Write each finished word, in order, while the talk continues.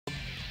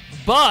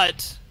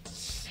but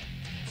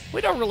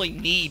we don't really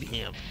need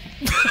him.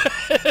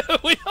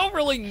 We don't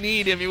really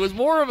need him. He was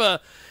more of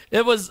a,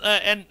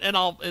 and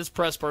all his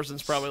press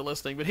person's probably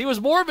listening, but he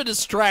was more of a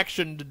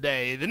distraction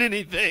today than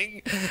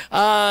anything.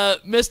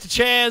 Mr.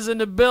 Chaz in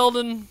the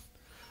building,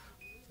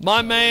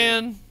 my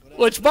man.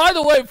 Which, by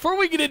the way, before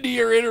we get into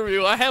your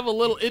interview, I have a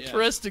little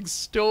interesting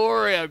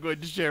story I'm going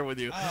to share with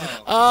you. Okay.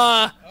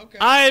 I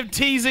have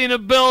TZ in the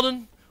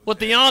building with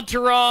the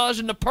entourage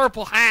and the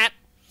purple hat.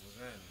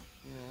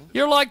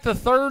 You're like the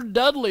third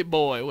Dudley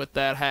boy with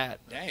that hat.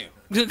 Damn.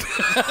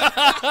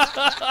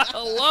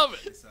 I love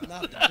it.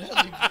 Not the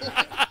Dudley boy.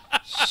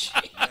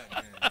 Shit.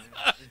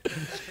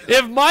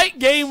 If Mike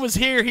Game was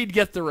here, he'd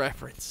get the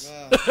reference.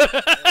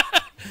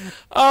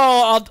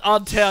 Oh, I'll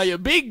tell you.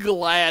 Be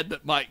glad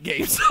that Mike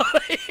Game's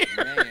not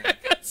here.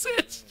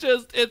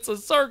 It's a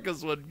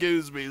circus when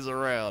Goosby's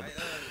around. I'm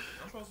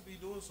supposed to be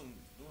doing something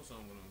with him.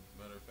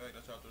 Matter of fact, I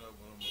chopped it up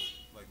with him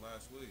like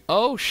last week.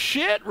 Oh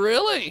shit!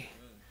 Really?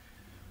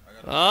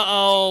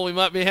 Uh-oh, we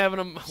might be having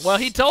him. Well,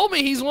 he told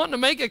me he's wanting to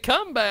make a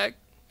comeback.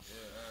 Yeah,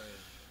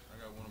 I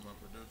got one of my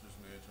producers,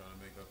 man, trying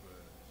to make up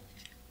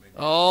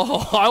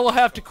I will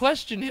have to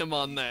question him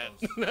on that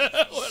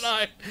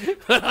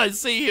when I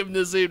see him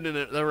this evening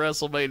at the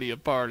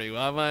WrestleMania party.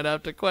 I might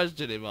have to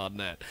question him on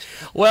that.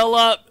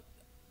 Well,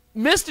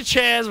 Mr.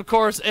 Chaz, of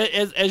course,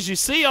 as you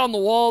see on the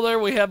wall there,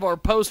 we have our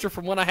poster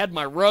from when I had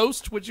my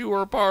roast, which you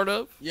were a part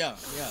of. Yeah.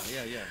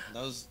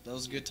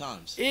 Those good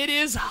times. It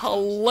is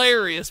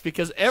hilarious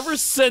because ever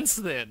since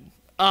then,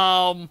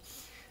 the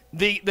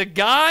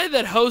guy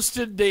that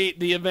hosted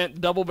the event,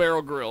 Double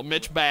Barrel Grill,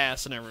 Mitch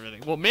Bass and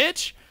everything. Well,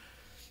 Mitch,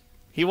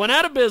 he went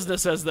out of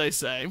business, as they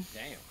say.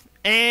 Damn.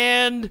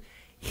 And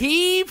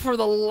he, for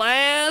the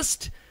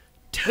last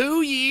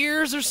 2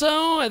 years or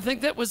so, I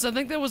think that was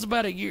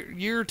about a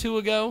year or two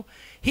ago,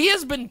 he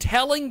has been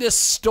telling this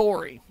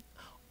story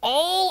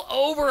all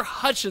over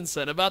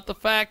Hutchinson about the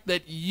fact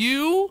that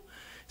you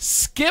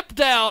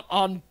skipped out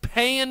on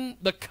paying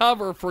the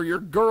cover for your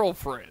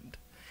girlfriend.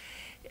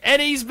 And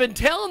he's been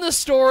telling this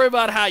story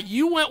about how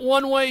you went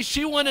one way,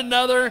 she went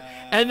another,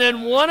 and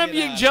then one of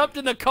you jumped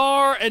in the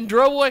car and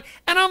drove away.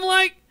 And I'm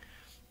like,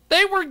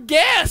 they were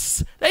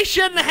guests. They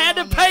shouldn't have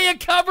had to pay a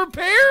cover,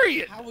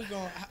 period. How we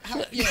going?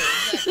 Yeah,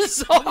 exactly.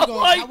 So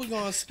how we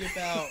going to skip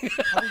out?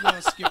 How we going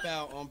to skip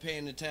out on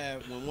paying the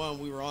tab when one,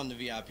 we were on the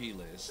VIP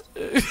list,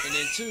 and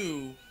then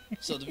two,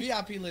 so the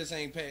VIP list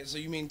ain't paid. So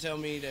you mean tell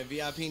me that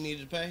VIP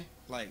needed to pay?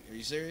 Like, are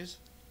you serious?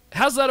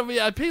 How's that a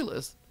VIP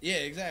list? Yeah,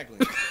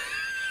 exactly.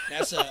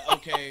 That's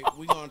okay.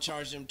 We gonna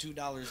charge them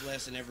 $2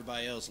 less than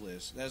everybody else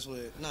list. That's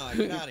what. Nah,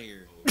 get out of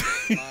here.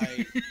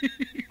 Like,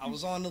 I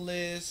was on the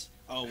list.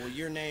 Oh, well,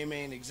 your name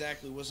ain't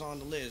exactly what's on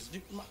the list.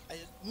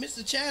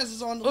 Mr. Chaz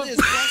is on the list,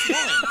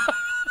 +1.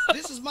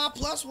 This is my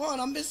 +1.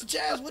 I'm Mr.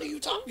 Chaz. What are you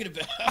talking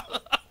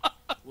about?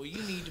 Well,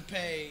 you need to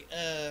pay.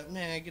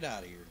 Man, get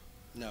out of here.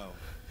 No.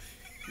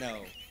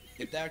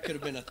 If that could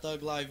have been a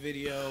Thug Life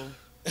video,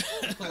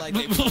 like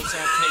they post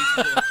on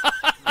Facebook,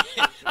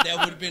 that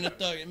would have been a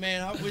Thug.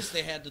 Man, I wish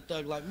they had the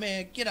Thug Life.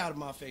 Man, get out of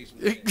my face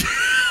with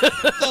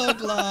that. Thug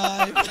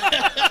Life.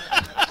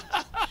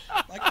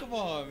 Like, come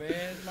on,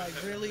 man. Like,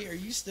 really? Are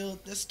you still?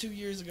 That's 2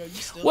 years ago. You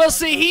still? Well,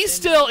 see, he's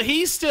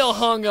still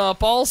hung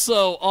up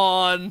also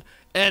on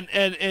and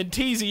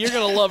Teasy. You're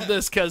gonna love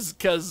this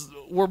because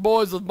we're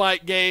boys with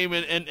Mike Game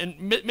and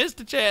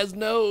Mr. Chaz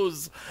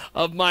knows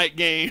of Mike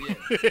Game.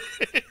 Yeah.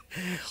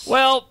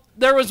 Well,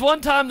 there was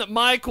one time that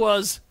Mike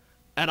was,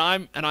 and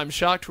I'm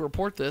shocked to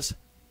report this,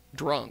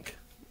 drunk.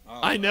 Oh.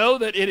 I know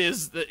that it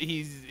is that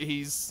he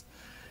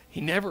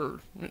never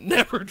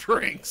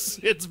drinks.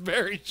 It's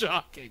very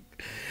shocking.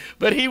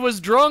 But he was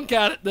drunk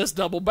out at this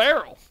Double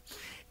Barrel.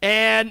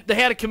 And they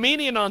had a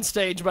comedian on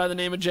stage by the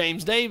name of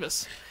James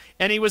Davis.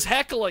 And he was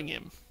heckling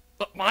him.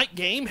 But Mike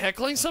Game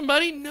heckling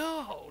somebody?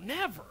 No,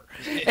 never.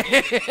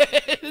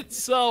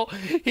 So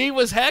he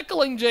was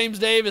heckling James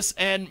Davis,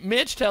 and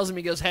Mitch tells him,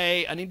 he goes,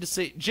 hey,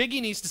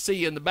 Jiggy needs to see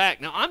you in the back.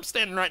 Now, I'm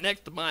standing right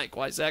next to Mike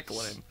while he's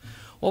heckling him.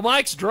 Well,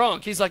 Mike's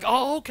drunk. He's like,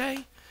 oh,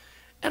 okay.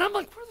 And I'm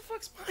like, where the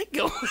fuck's Mike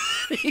going?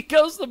 He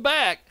goes to the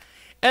back.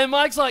 And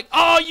Mike's like,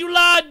 oh, you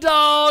lied,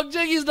 dog.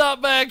 Jiggy's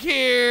not back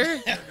here.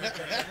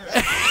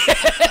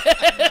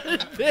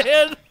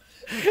 and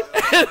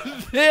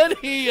then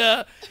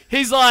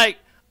he's like,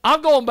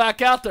 I'm going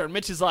back out there. And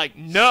Mitch is like,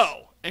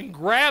 no, and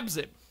grabs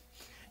him.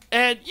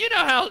 And you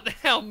know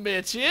how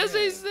Mitch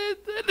is.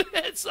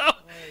 So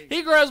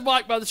he grabs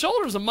Mike by the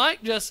shoulders, and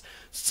Mike just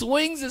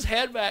swings his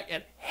head back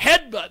and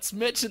headbutts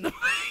Mitch in the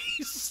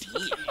face.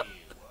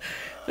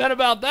 Then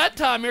about that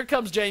time, here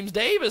comes James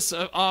Davis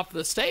off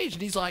the stage,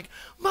 and he's like,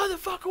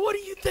 motherfucker, what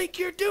do you think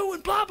you're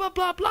doing? Blah, blah,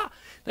 blah, blah.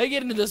 They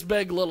get into this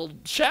big little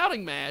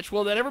shouting match.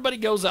 Well, then everybody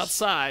goes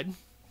outside,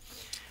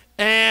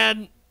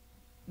 and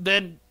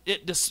then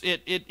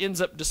it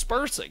ends up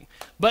dispersing.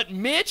 But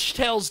Mitch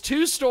tells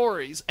two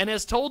stories, and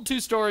has told two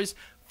stories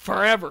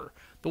forever.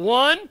 The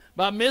one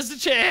about Mr.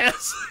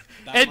 Chaz,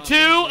 and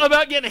two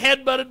about getting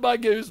headbutted by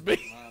Gooseby.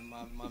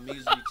 My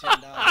measly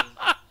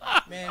 $10.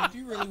 Man, if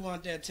you really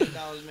want that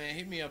 $10, man,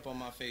 hit me up on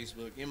my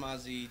Facebook,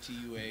 MIZTUH.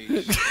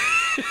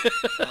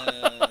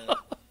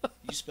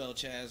 You spell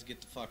Chaz,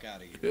 get the fuck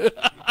out of here.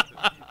 Out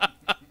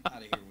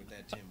of here with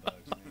that $10,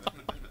 man.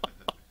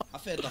 I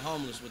fed the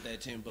homeless with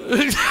that $10.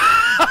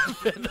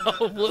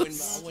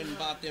 I went and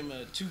bought them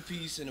a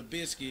 2-piece and a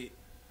biscuit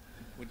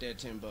with that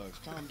 $10.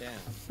 Calm down.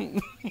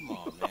 Come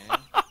on, man.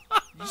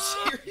 You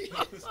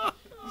serious?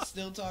 He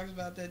still talks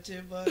about that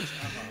 $10?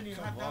 Any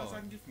hot dogs I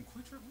can get from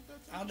Quick Trip with that?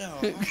 I know.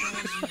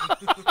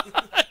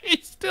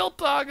 He's still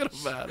talking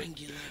about I it. can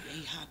get like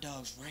 8 hot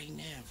dogs right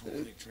now from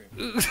Quick Trip.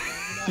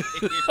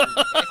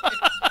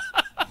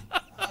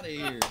 Out of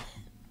here.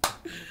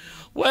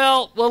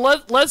 Well,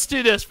 let's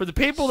do this for the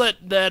people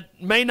that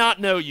may not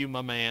know you,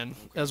 my man,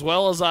 as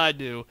well as I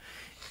do.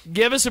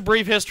 Give us a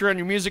brief history on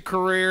your music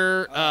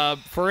career.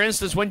 For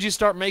instance, when did you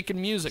start making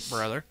music,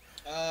 brother?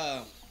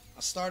 I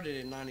started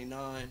in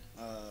 '99.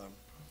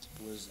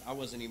 I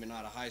wasn't even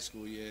out of high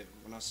school yet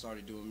when I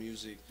started doing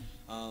music.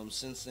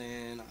 Since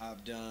then,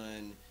 I've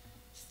done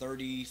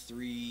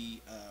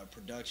 33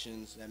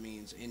 productions. That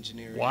means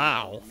engineering,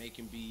 wow,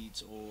 making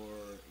beats, or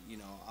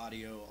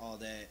audio, all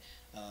that.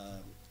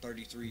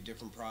 33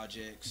 different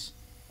projects.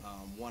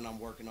 One I'm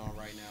working on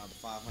right now, the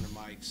 500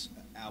 Mics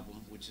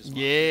album, which is my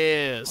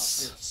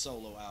fifth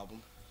solo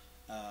album,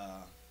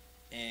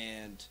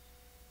 and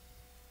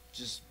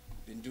just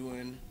been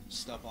doing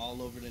stuff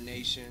all over the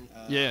nation.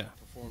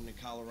 Performed in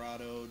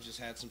Colorado, just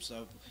had some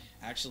stuff.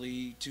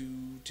 Actually,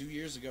 two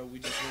years ago, we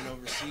just went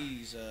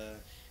overseas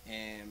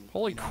and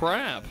holy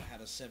crap,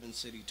 had a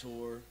 7-city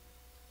tour.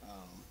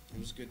 It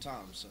was a good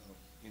time. So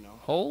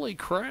holy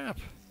crap.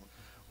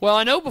 Well,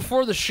 I know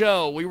before the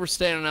show we were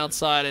standing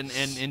outside and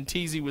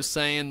Teasy was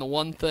saying the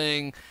one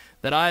thing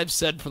that I've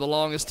said for the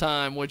longest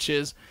time, which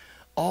is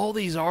all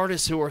these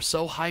artists who are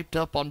so hyped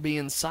up on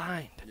being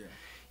signed. Yeah.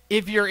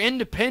 If you're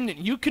independent,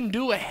 you can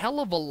do a hell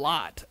of a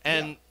lot.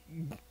 And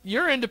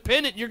you're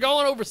independent, you're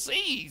going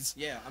overseas.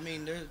 Yeah, I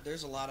mean,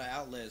 there's a lot of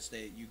outlets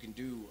that you can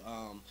do.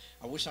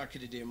 I wish I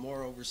could have did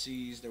more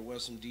overseas. There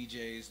was some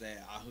DJs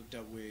that I hooked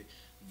up with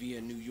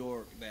via New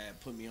York that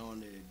put me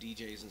on to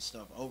DJs and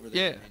stuff over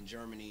there in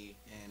Germany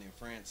and in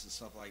France and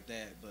stuff like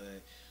that.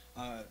 But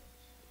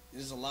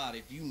there's a lot.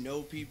 If you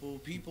know people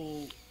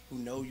who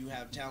know you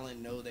have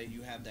talent, know that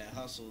you have that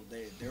hustle,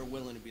 they're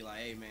willing to be like,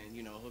 hey man,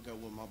 hook up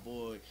with my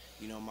boy,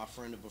 my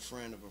friend of a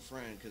friend of a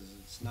friend, because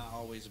it's not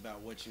always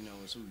about what you know,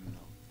 it's who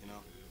you know.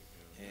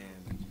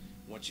 And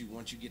once you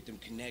get them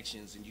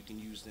connections and you can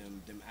use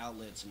them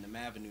outlets and them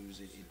avenues,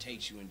 it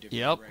takes you in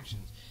different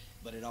directions.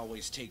 But it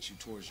always takes you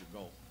towards your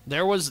goal.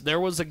 There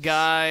was a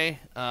guy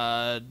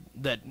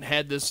that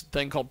had this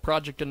thing called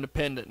Project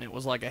Independent, and it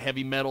was like a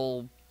heavy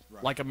metal,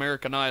 like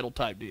American Idol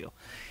type deal.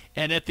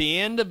 And at the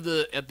end of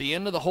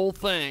the whole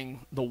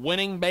thing, the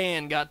winning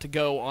band got to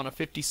go on a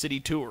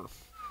 50-city tour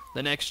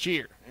the next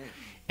year.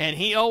 And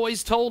he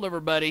always told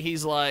everybody,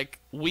 he's like,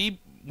 when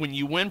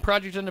you win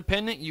Project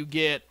Independent, you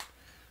get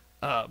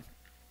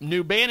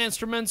new band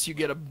instruments, you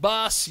get a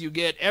bus, you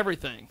get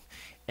everything.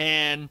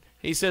 And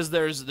he says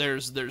there's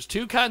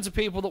two kinds of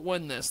people that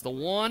win this. The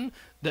one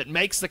that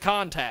makes the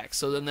contact,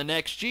 so then the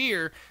next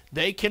year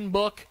they can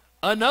book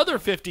another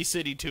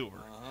 50-city tour.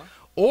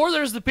 Or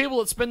there's the people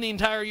that spend the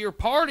entire year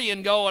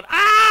partying going,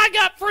 I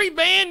got free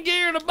band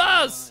gear and a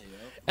bus.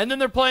 And then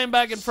they're playing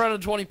back in front of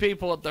 20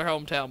 people at their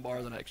hometown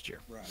bar the next year.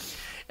 Right.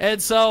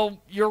 And so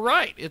you're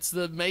right. It's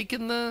the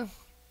making the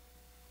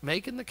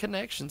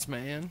connections,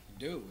 man.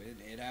 Dude,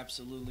 it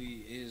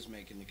absolutely is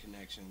making the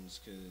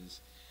connections, because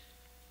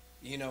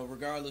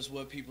regardless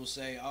what people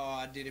say, oh,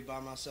 I did it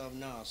by myself.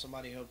 No,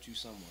 somebody helped you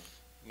somewhere.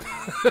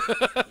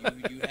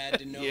 You had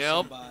to know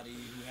somebody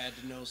who had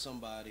to know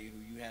somebody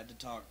who you had to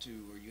talk to,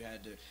 or you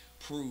had to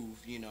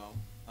prove,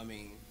 I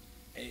mean,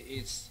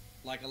 it's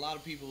like a lot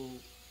of people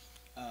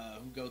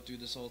who go through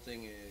this whole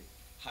thing in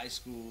high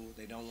school,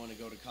 they don't want to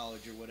go to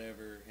college or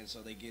whatever, and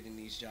so they get in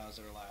these jobs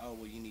that are like, oh,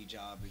 well, you need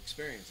job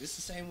experience. It's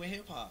the same with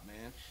hip-hop,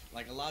 man.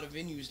 Like, a lot of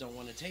venues don't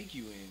want to take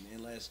you in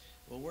unless,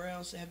 well, where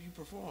else have you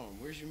performed?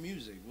 Where's your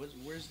music?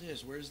 Where's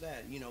this? Where's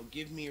that?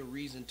 Give me a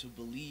reason to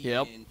believe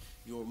in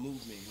your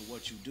movement and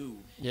what you do,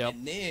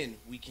 and then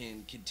we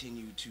can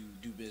continue to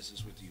do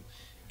business with you.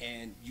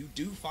 And you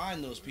do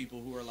find those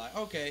people who are like,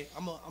 okay,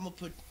 I'm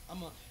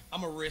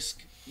a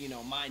risk,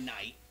 my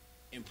night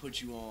and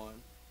put you on.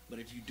 But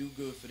if you do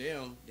good for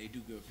them, they do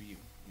good for you.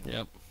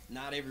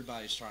 Not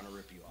everybody's trying to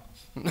rip you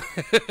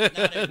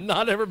off.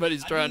 Not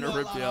everybody's trying to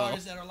rip you off.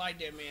 Artists that are like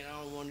that, man.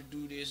 I don't want to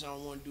do this. I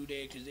don't want to do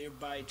that because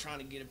everybody trying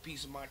to get a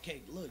piece of my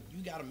cake. Look,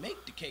 you got to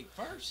make the cake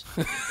first.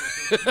 you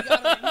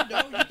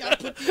got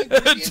to put the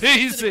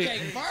ingredients into the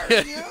cake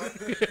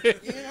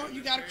first.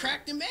 You got to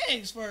crack them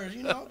eggs first.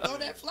 Throw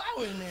that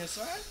flour in there,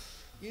 son.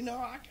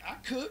 I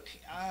cook,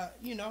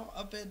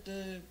 up at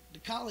the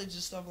college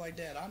and stuff like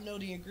that. I know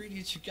the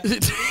ingredients you got to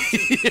put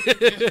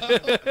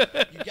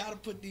into. You got to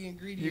put the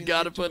ingredients. You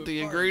got to put the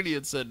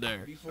ingredients in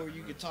there before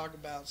you can talk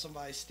about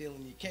somebody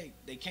stealing your cake.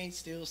 They can't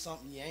steal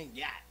something you ain't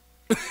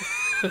got.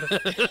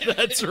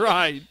 That's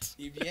right.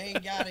 If you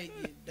ain't got it,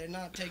 they're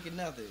not taking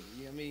nothing.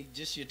 You know what I mean?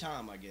 Just your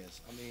time, I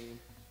guess. I mean,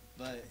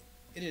 but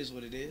it is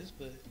what it is.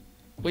 But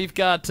We've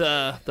got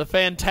the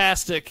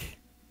fantastic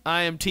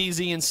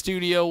IMTZ in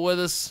studio with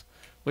us.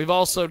 We've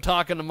also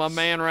talking to my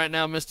man right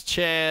now, Mr.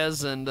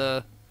 Chaz,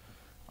 and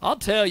I'll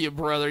tell you,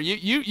 brother,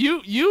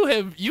 you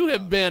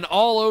have been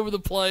all over the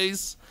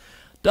place,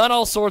 done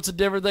all sorts of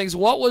different things.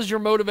 What was your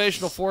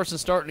motivational force in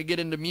starting to get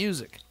into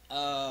music?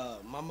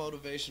 my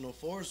motivational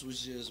force was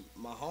just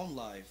my home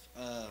life.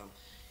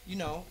 You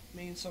know, I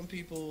mean, some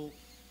people,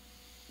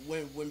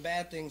 when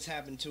bad things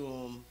happen to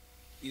them,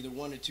 either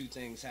one or two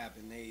things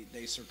happen.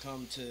 They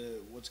succumb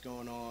to what's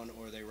going on,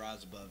 or they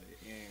rise above it.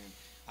 And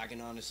I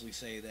can honestly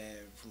say that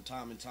from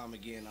time and time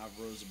again, I've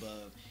rose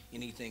above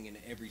anything and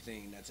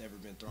everything that's ever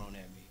been thrown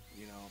at me.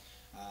 You know,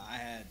 I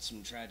had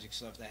some tragic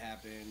stuff that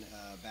happened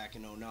back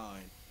in '09.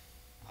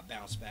 I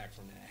bounced back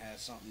from that. Had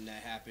something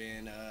that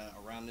happened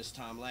around this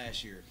time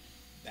last year.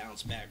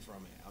 Bounced back from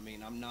it. I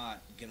mean, I'm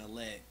not gonna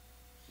let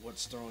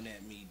what's thrown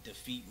at me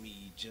defeat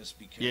me just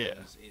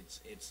because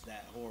it's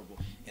that horrible.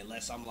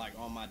 Unless I'm like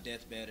on my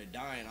deathbed or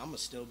dying, I'm gonna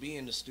still be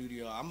in the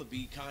studio. I'm gonna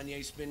be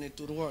Kanye spinning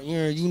through the world.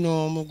 Yeah, you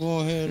know, I'm gonna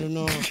go ahead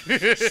and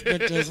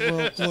spit this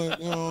real quick.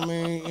 You know what I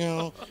mean? You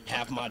know,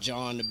 have my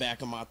jaw in the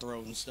back of my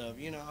throat and stuff.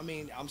 You know, I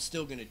mean, I'm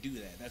still gonna do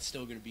that. That's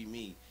still gonna be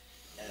me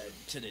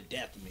to the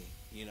death of me.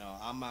 You know,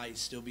 I might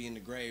still be in the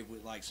grave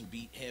with like some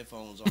Beat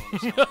headphones on or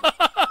something.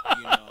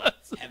 You know,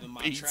 having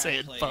my Beats track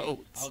play. headphones.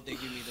 I hope they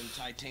give me them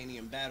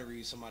titanium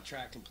batteries so my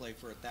track can play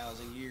for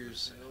 1,000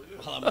 years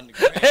while I'm in the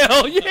grave.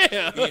 Hell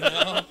yeah! You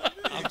know,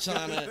 I'm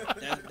trying to.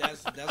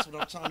 That's what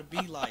I'm trying to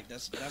be like.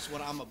 That's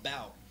what I'm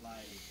about.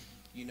 Like,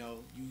 you know,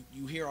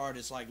 you hear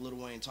artists like Lil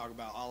Wayne talk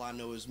about all I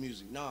know is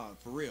music. Nah,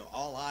 for real,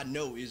 all I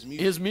know is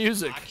music. Is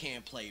music. I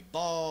can't play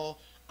ball.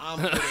 I'm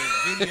good at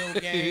video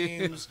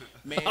games,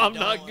 man. I'm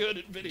not good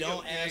at video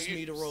Don't ask games.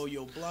 me to roll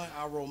your blunt.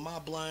 I roll my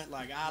blunt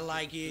like I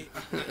like it.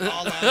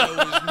 All I know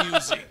is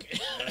music.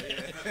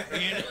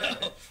 You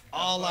know,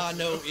 all I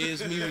know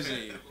is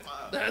music.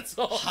 That's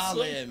awesome.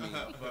 Holla at me.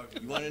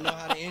 You want to know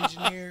how to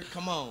engineer?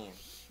 Come on.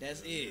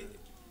 That's it.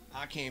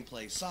 I can't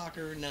play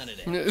soccer. None of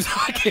that.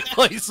 I can't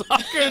play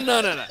soccer.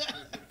 None of that.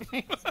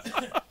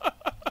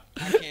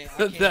 I can't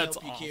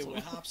That's help your kid awesome.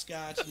 with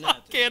hopscotch.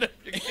 Nothing. Can't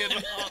help your kid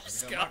with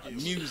hopscotch.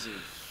 Music.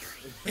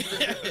 You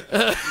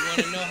want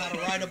to know how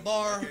to write a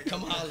bar?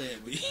 Come holler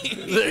at me.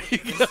 There you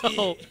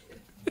go.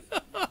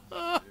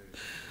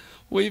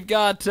 We've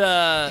got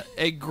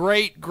a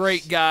great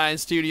guy in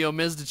studio,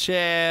 Mr.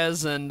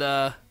 Chaz, and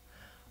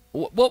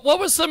what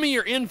were some of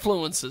your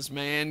influences,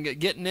 man,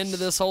 getting into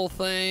this whole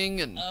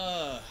thing? And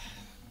I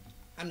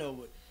know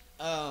what.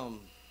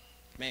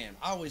 Man,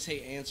 I always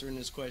hate answering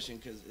this question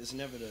because it's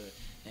never the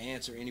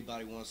answer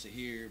anybody wants to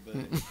hear. But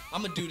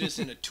I'm gonna do this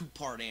in a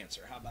 2-part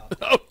answer. How about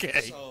that?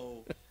 Okay.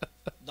 So,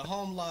 the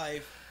home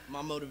life,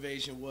 my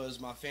motivation was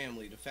my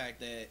family. The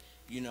fact that,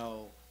 you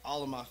know,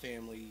 all of my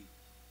family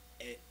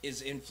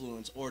is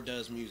influenced or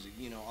does music.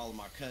 You know, all of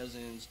my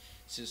cousins,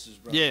 sisters,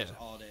 brothers,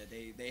 all that.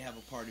 They have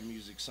a part of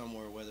music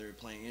somewhere, whether they're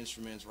playing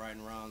instruments,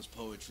 writing rhymes,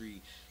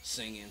 poetry,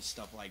 singing,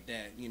 stuff like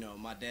that. You know,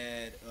 my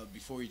dad,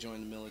 before he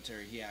joined the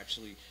military, he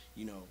actually,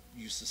 you know,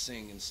 used to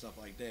sing and stuff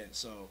like that.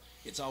 So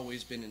it's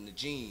always been in the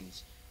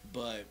genes.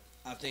 But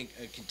I think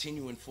a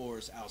continuing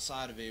force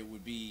outside of it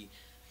would be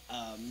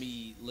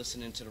me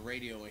listening to the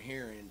radio and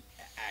hearing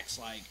acts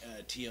like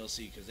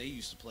TLC, because they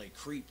used to play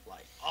Creep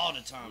like all the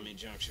time in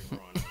Junction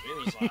growing up.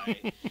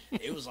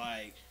 It was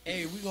like,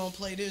 hey, we gonna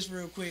play this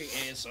real quick,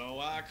 and so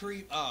I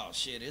Creep. Oh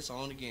shit, it's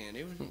on again.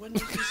 Wasn't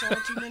it just on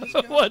 2 minutes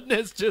ago? wasn't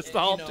this just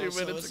all You know, 2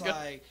 so minutes it's ago?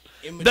 like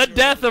The immaturity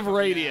death of coming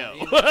radio.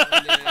 out, you know,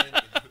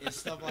 and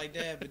stuff like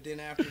that. But then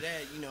after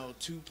that, you know,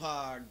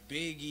 Tupac,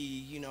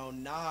 Biggie, you know,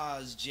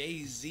 Nas,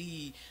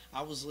 Jay-Z.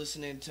 I was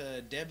listening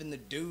to Devin the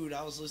Dude.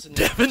 I was listening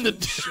Devin the to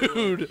Too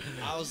Short. Dude.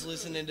 I was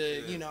listening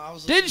to, you know, I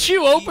was. Didn't listening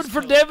you to open East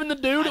for Coast. Devin the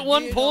Dude at I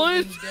one did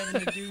point? open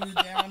Devin the Dude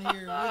down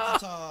here in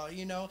Wichita,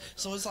 you know.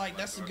 So it's like,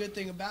 that's the good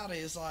thing about it.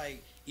 It's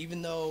like,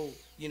 even though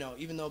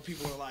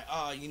people are like,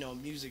 oh, you know,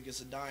 music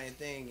is a dying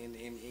thing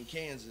in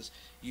Kansas,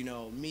 you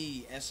know,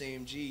 me,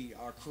 SAMG,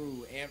 our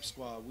crew, Amp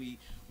Squad,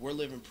 we're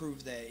living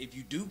proof that if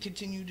you do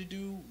continue to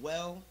do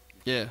well,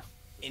 Yeah.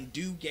 and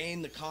do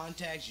gain the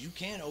contacts, you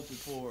can open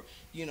for,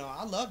 you know,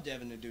 I love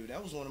Devin the Dude.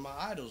 That was one of my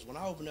idols. When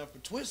I opened up for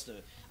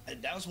Twista,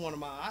 that was one of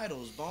my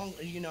idols. Bone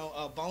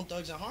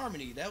Thugs and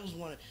Harmony. That was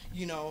one of,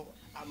 you know,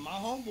 my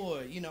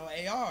homeboy, you know,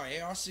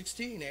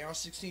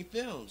 AR-16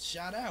 Films.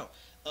 Shout out.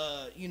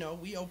 You know,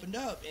 we opened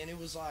up, and it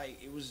was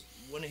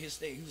one of his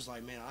things. He was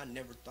like, man, I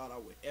never thought I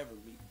would ever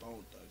meet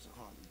Bone Thugs and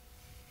Harmony.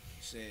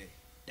 He said,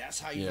 that's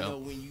how you know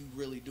when you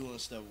really doing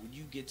stuff. When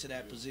you get to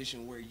that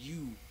position where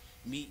you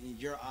meeting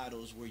your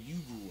idols where you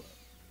grew up,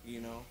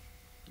 you know,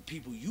 the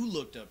people you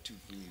looked up to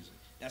for music.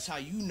 That's how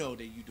you know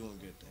that you're doing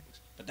good things.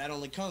 But that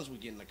only comes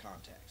with getting the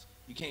contacts.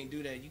 You can't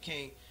do that. You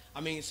can't.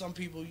 I mean, some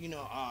people, you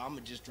know, I'm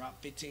gonna just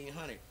drop $1,500.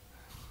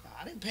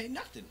 I didn't pay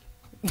nothing.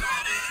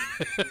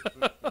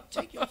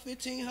 Take your $1,500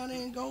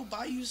 $1,500 and go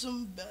buy you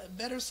some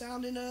better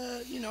sounding,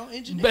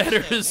 engineering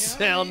Better stuff,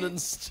 sounding You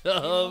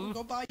stuff. know,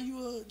 go buy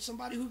you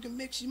somebody who can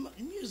mix your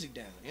music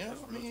down. You know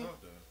That's what I real mean?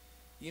 tough, though.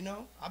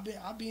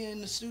 I be in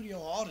the studio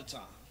all the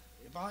time.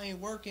 If I ain't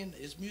working,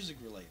 it's music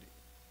related.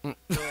 But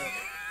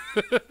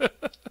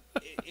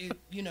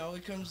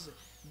it comes.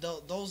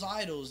 Those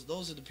idols,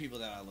 those are the people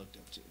that I looked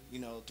up to.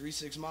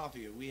 3-6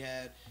 Mafia. We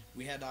had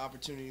the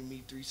opportunity to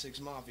meet 3-6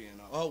 Mafia,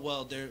 and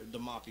they're the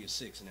Mafia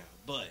 6 now.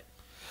 But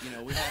we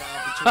had an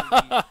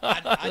opportunity.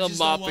 I The just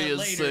don't want Mafia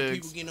later 6.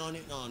 people getting on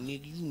it. Oh,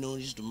 nigga,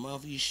 it's the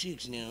Mafia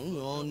 6 now.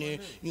 On there,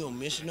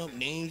 messing up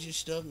names and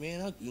stuff,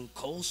 man.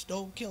 Cold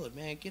Stove Killer,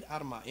 man. Get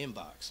out of my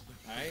inbox,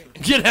 all right?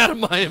 Get out of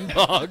my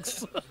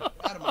inbox.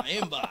 Out of my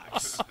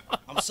inbox.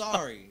 I'm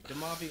sorry, the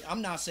Mafia.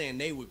 I'm not saying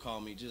they would call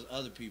me, just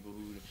other people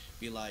who would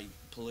be like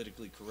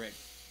politically correct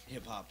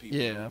hip hop people.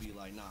 Yeah. Would be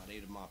like, nah, they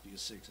the Mafia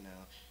 6 now.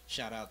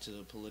 Shout out to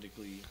the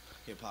politically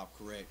hip hop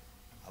correct.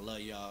 I love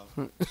y'all.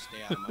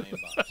 Stay out of my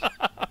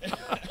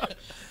inbox.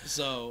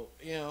 So,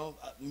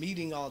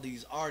 meeting all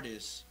these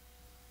artists,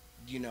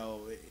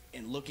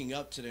 and looking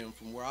up to them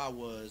from where I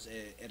was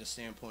at a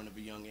standpoint of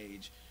a young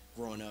age,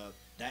 growing up,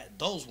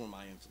 those were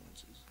my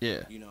influences.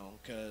 Yeah.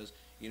 Because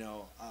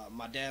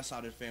my dad's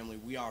side of the family,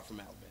 we are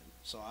from Alabama,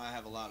 so I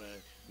have a lot of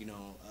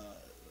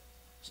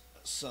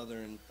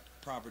Southern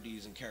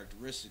properties and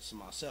characteristics to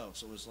myself.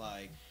 So it's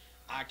like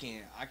I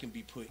can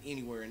be put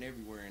anywhere and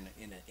everywhere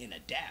and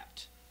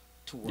adapt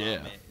to where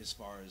I'm at as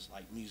far as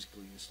like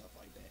musically and stuff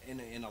like that.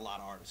 And a lot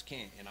of artists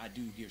can't. And I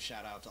do give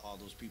shout out to all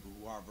those people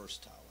who are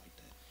versatile like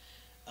that.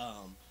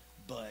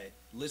 But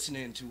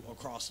listening to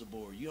across the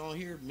board, you don't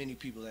hear many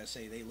people that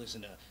say they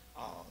listen to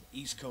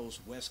East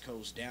Coast, West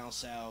Coast, down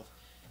South.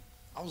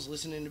 I was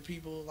listening to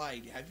people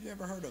like, have you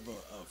ever heard of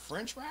a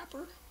French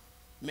rapper?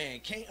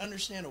 Man, can't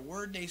understand a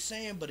word they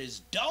saying, but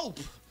it's dope.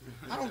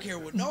 I don't care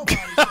what nobody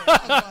says.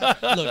 I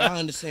was like, look, I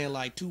understand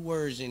like 2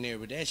 words in there,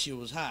 but that shit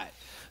was hot.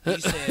 He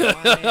said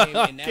my name,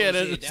 and that Can't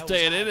was it. That was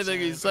understand hot, anything son.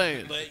 he's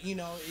saying. But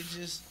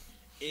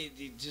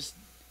it just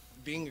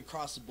being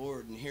across the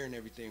board and hearing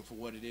everything for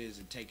what it is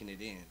and taking it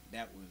in.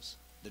 That was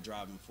the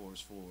driving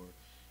force for,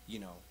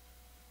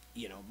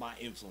 my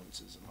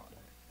influences and all that.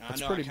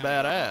 That's I know pretty I kinda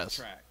got off badass.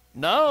 track.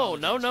 No.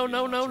 I'm I love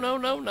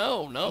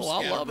it,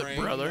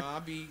 scatterbrained, brother.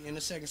 I'll be in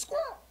a second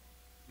squirrel.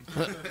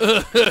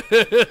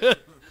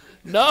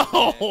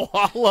 No,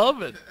 I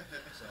love it.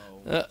 So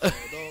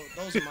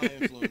those are my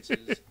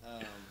influences.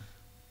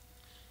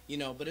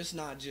 But it's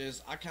not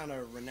just. I kind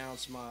of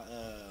renounced my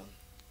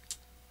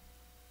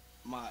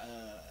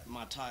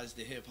ties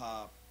to hip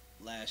hop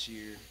last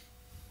year.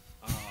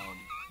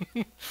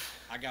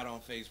 I got on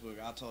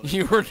Facebook. I told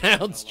You everybody,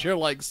 renounced your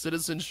like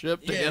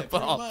citizenship to yeah, hip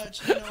pretty hop.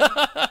 much.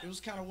 It was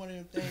kind of one of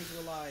them things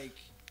where like,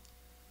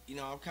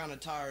 I'm kind of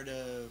tired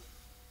of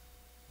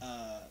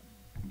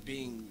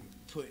being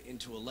put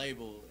into a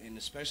label, and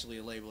especially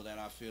a label that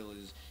I feel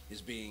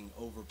is being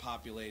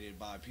overpopulated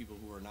by people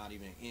who are not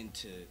even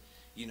into.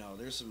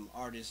 There's some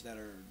artists that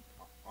are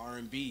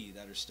R&B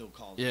that are still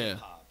called hip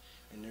hop,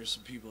 and there's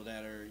some people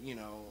that are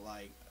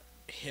like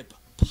hip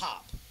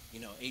hop.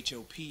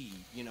 H-O-P,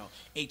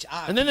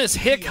 H-I-P. And then this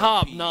hick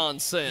hop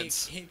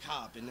nonsense. Hick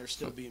hop, and they're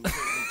still being put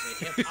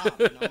into hip hop.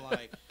 And I'm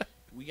like,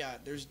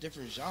 there's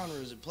different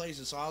genres and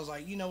places. So I was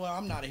like, you know what?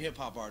 I'm not a hip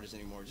hop artist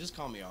anymore. Just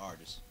call me an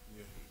artist.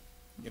 Yeah.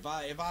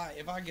 If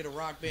I get a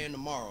rock band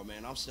tomorrow,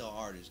 man, I'm still an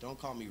artist. Don't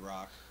call me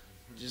rock.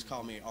 Just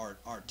call me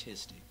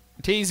artistic.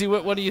 Teasy,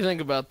 what do you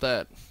think about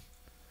that?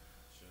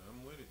 Shit,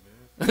 I'm with it,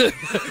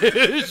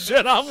 man.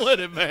 Shit, I'm with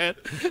it, man.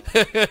 I feel I'm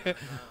 100%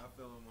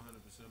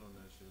 on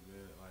that shit,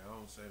 man. Like, I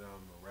don't say that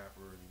I'm a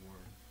rapper anymore.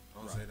 I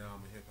don't say that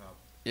I'm a hip hop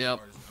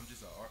artist. I'm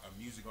just a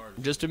music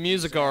artist. Just a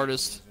music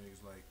artist.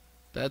 Like,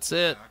 That's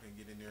it. I can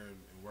get in there and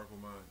work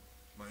with my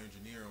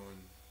engineer on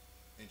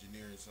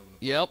engineering some of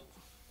the Yep.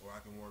 vocals, or I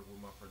can work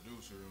with my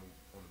producer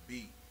on a beat.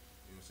 You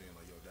know what I'm saying?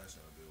 Like, yo, that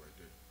sounds good right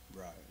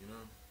there. Right.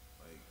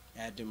 Like,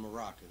 add them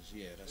maracas.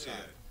 Yeah, that's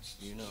hot.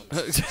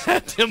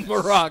 Them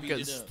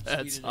maracas.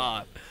 That's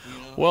hot.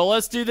 Well,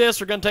 let's do this.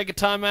 We're going to take a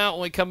timeout.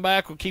 When we come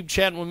back, we'll keep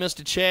chatting with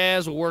Mr.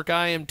 Chaz. We'll work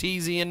I Am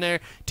Teasy in there.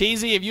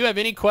 Teasy, if you have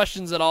any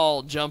questions at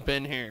all, jump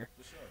in here.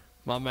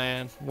 My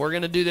man. We're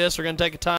going to do this. We're going to take a time.